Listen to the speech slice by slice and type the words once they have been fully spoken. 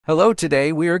Hello,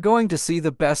 today we are going to see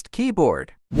the best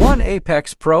keyboard. 1.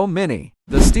 Apex Pro Mini.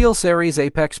 The SteelSeries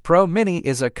Apex Pro Mini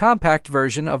is a compact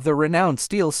version of the renowned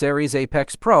SteelSeries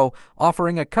Apex Pro,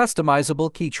 offering a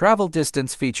customizable key travel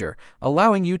distance feature,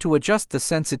 allowing you to adjust the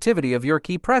sensitivity of your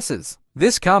key presses.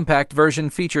 This compact version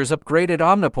features upgraded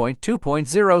Omnipoint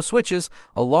 2.0 switches,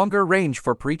 a longer range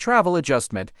for pre-travel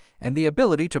adjustment, and the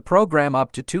ability to program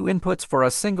up to 2 inputs for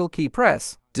a single key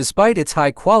press. Despite its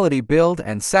high-quality build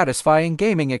and satisfying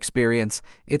gaming experience,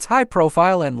 its high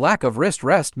profile and lack of wrist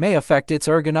rest may affect its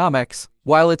ergonomics.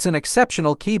 While it's an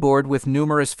exceptional keyboard with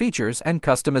numerous features and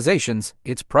customizations,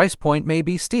 its price point may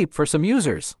be steep for some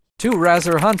users. 2.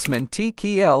 Razer Huntsman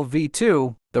TKL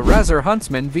V2. The Razer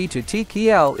Huntsman V2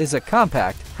 TKL is a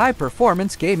compact,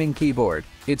 high-performance gaming keyboard.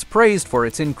 It's praised for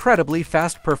its incredibly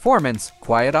fast performance,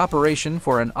 quiet operation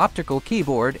for an optical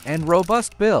keyboard, and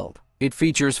robust build. It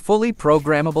features fully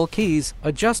programmable keys,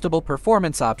 adjustable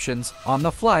performance options,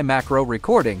 on-the-fly macro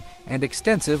recording, and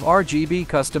extensive RGB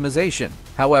customization.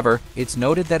 However, it's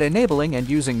noted that enabling and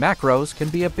using macros can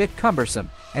be a bit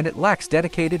cumbersome, and it lacks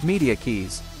dedicated media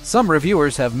keys. Some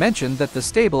reviewers have mentioned that the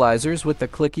stabilizers with the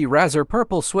clicky Razer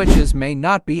Purple switches may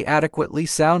not be adequately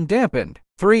sound dampened.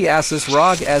 3. Asus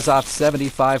ROG Azoth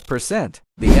 75%.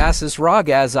 The Asus ROG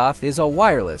Azoth is a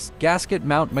wireless,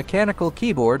 gasket-mount mechanical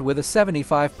keyboard with a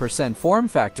 75% form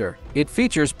factor. It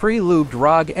features pre-lubed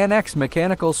ROG NX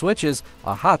mechanical switches,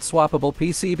 a hot-swappable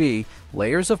PCB,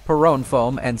 layers of Perone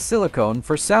foam and silicone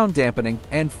for sound dampening,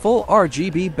 and full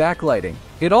RGB backlighting.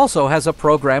 It also has a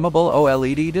programmable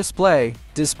OLED display.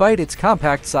 Despite its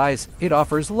compact size, it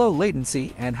offers low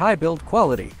latency and high build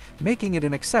quality, making it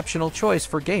an exceptional choice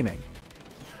for gaming.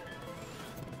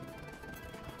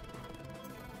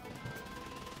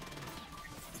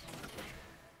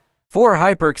 4.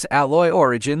 HyperX Alloy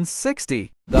Origins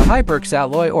 60. The HyperX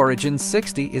Alloy Origins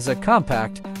 60 is a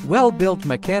compact, well-built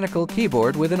mechanical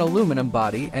keyboard with an aluminum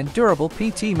body and durable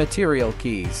PT material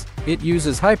keys. It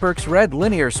uses HyperX Red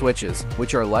linear switches,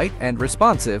 which are light and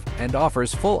responsive, and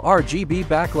offers full RGB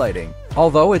backlighting.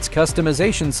 Although its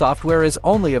customization software is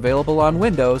only available on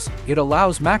Windows, it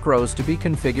allows macros to be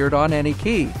configured on any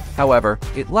key. However,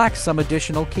 it lacks some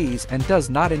additional keys and does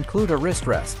not include a wrist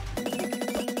rest.